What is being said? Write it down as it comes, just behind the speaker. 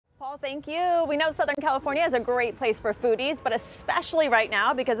Paul, thank you. We know Southern California is a great place for foodies, but especially right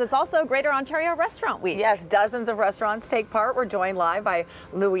now because it's also Greater Ontario Restaurant Week. Yes, dozens of restaurants take part. We're joined live by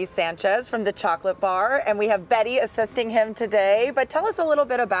Sanchez from the Chocolate Bar, and we have Betty assisting him today. But tell us a little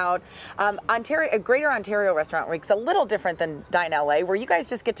bit about Greater Ontario Restaurant Week. It's a little different than Dine LA, where you guys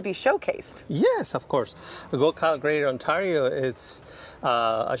just get to be showcased. Yes, of course. GoCal Greater Ontario, it's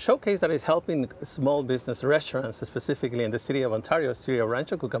a showcase that is helping small business restaurants, specifically in the city of Ontario, city of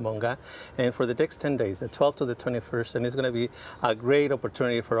Rancho Cucamonga, and for the next 10 days, the 12th to the 21st, and it's going to be a great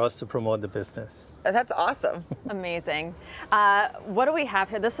opportunity for us to promote the business. That's awesome. Amazing. What do we have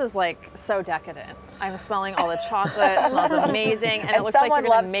here? This is like so decadent. I'm smelling all the chocolate. It smells amazing, and it looks like you're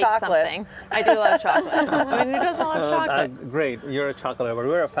going to make something. I do love chocolate. I mean, who doesn't love chocolate? Great. You're a chocolate lover.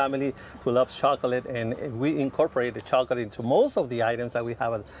 We're a family who loves chocolate, and we incorporate the chocolate into most of the items that we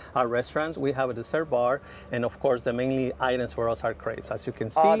have at our restaurants. We have a dessert bar, and of course, the mainly items for us are crepes. As you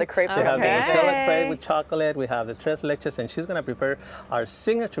can see, the crepes we are have the Nutella crepe with chocolate. We have the tres leches, and she's going to prepare our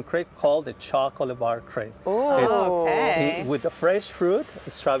signature crepe called the Chocolate Bar crepe. It's with the fresh fruit,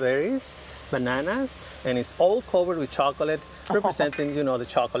 strawberries, bananas, and it's all covered with chocolate, representing, you know, the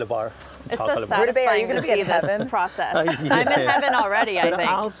chocolate bar. It's so satisfying. Are you going to be in heaven? Process. Yes. I'm in heaven already, I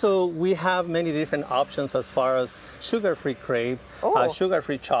think. Also, we have many different options as far as sugar-free crepe,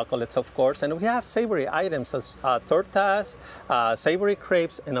 sugar-free chocolates, of course, and we have savory items as tortas, savory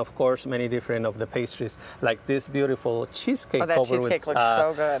crepes, and of course, many different of the pastries, like this beautiful cheesecake. That cheesecake looks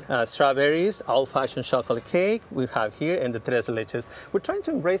so good. Strawberries, old-fashioned chocolate cake we have here, and the tres leches. We're trying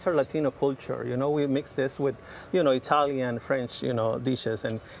to embrace our Latino culture. You know, we mix this with, you know, Italian, French, you know, dishes,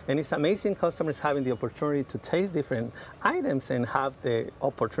 and it's amazing customers having the opportunity to taste different items and have the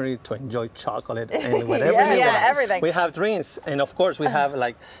opportunity to enjoy chocolate and whatever they want. Everything. We have drinks, and of course we have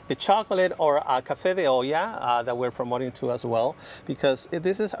like the chocolate or café de olla that we're promoting too as well, because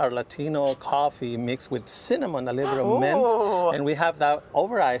this is our Latino coffee mixed with cinnamon, a little bit of mint, and we have that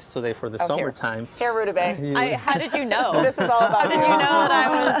over ice today for the summertime. Here, Rudabeh. How did you know? This is all about How did you know that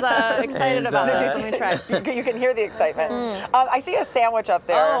I was excited about this? Let me try. You can hear the excitement. I see a sandwich up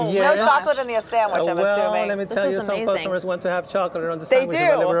there. Yes. No chocolate in the sandwich, I'm assuming. Let me tell you, some customers want to have chocolate on the They sandwich,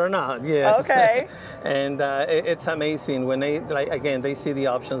 do. believe it or not. Yes. Okay. And it's amazing when they, again, they see the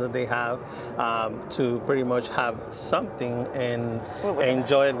options that they have to pretty much have something and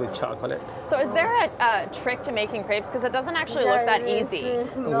enjoy it with chocolate. So is there a trick to making crepes? Because it doesn't actually look that easy.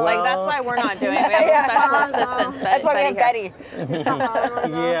 Like, that's why we're not doing it. We have a special assistant, That's why we have Betty.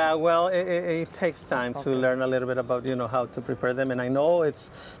 Yeah, well, it takes time to learn a little bit about, you know, how to prepare them. And I know it's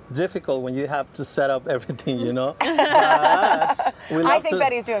difficult when you have to set up everything, you know. But I think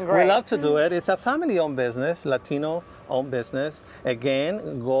Betty's doing great. We love to do it. It's a family-owned business, Latino-owned business. Again,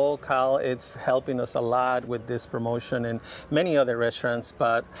 GoCal, it's helping us a lot with this promotion and many other restaurants,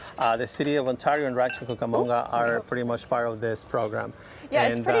 but the city of Ontario and Rancho Cucamonga are pretty much part of this program. Yeah,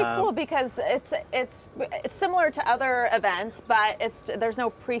 it's pretty cool because it's similar to other events, but there's no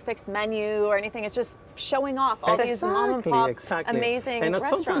prefixed menu or anything. It's just showing off all these mom and pop amazing and it's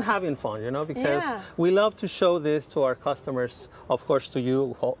restaurants. also having fun, you know, because we love to show this to our customers, of course, to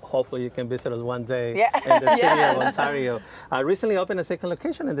you. Hopefully you can visit us one day in the city of Ontario. Recently opened a second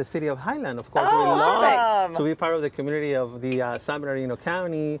location in the city of Highland. Of course, we love to be part of the community of the San Bernardino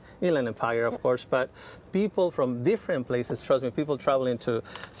County, Inland Empire, of course, but people from different places, trust me, people traveling to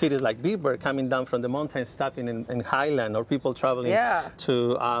cities like Beaver, coming down from the mountains, stopping in Highland, or people traveling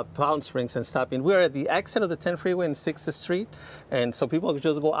to Palm Springs and stopping. We're at the exit of the 10 freeway in 6th Street, and so people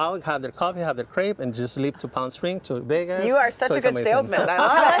just go out, have their coffee, have their crepe, and just leave to Palm Springs, to Vegas. You are such a good salesman. I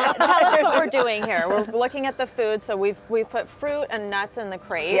love it. Tell us what we're doing here. We're looking at the food, so we put fruit and nuts in the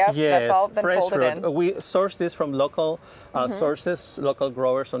crepe. Yep, yes, that's all been fresh folded fruit. in. We source this from local sources, local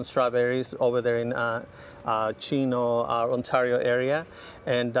growers on strawberries over there in Chino, Ontario area,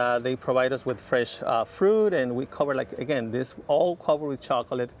 and they provide us with fresh fruit, and we cover, like, again, this all covered with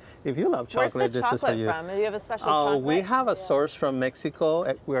chocolate. If you love chocolate, this is for you. Where's the chocolate from? Do you have a special chocolate? We have a source from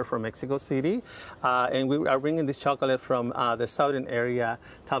Mexico. We are from Mexico City, and we are bringing this chocolate from the southern area,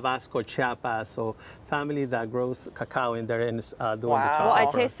 Tabasco, Chiapas. So family that grows cacao in there and is doing the chocolate. Well, I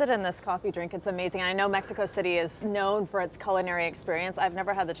tasted in this coffee drink. It's amazing. I know Mexico City is known for its culinary experience. I've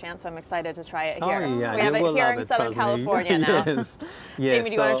never had the chance, so I'm excited to try it here. Oh, yeah, we have it here in Southern California now. Yes. Jamie,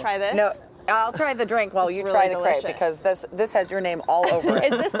 do you want to try this? No. I'll try the drink while you try the crepe, because this has your name all over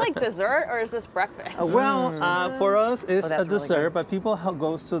it. Is this like dessert or is this breakfast? Well, for us, it's a dessert, but people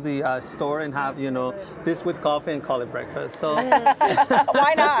goes to the store and have, you know, this with coffee and call it breakfast. So why not?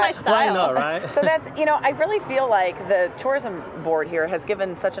 That's my style. Why not, right? So that's, you know, I really feel like the tourism board here has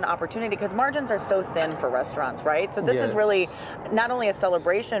given such an opportunity because margins are so thin for restaurants, right? So this is really not only a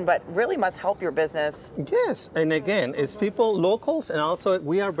celebration, but really must help your business. Yes, and again, it's people, locals, and also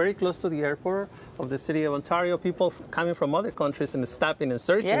we are very close to the airport of the city of Ontario. People coming from other countries and stopping and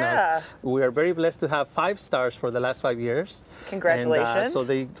searching us. We are very blessed to have 5 stars for the last 5 years. Congratulations. And, so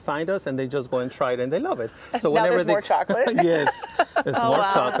they find us and they just go and try it and they love it. So now whenever there's more chocolate. Yes, it's more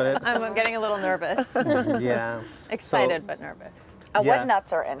chocolate. I'm getting a little nervous. Yeah. Excited but nervous. What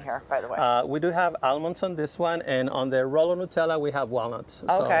nuts are in here, by the way? We do have almonds on this one, and on the Rolo Nutella we have walnuts.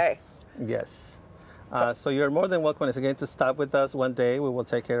 Okay. So, yes. So you're more than welcome again to stop with us one day. We will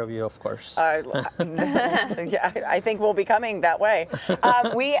take care of you, of course. Yeah, I think we'll be coming that way.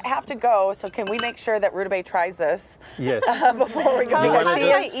 We have to go, so can we make sure that Rutabaga tries this? Yes. Before we go, because she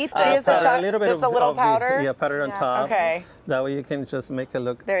is the chocolate, just a little powder. Powder on top. Okay. That way you can just make it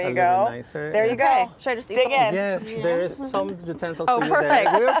look there you a go. little nicer. There you go. Should I just dig in? Yes, there is some utensils for you there.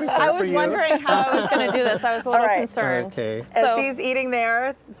 I was for wondering how I was going to do this. I was a little concerned. Okay. As she's eating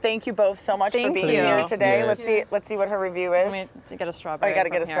there, thank you both so much for being here today. Yes. Let's see what her review is. Let me get a strawberry. Oh, you got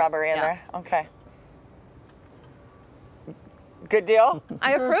to get a strawberry in there. Okay. Good deal?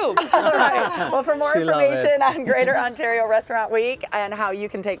 I approve. All right. Well, for more information on Greater Ontario Restaurant Week and how you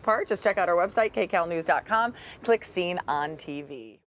can take part, just check out our website, kcalnews.com. Click Scene on TV.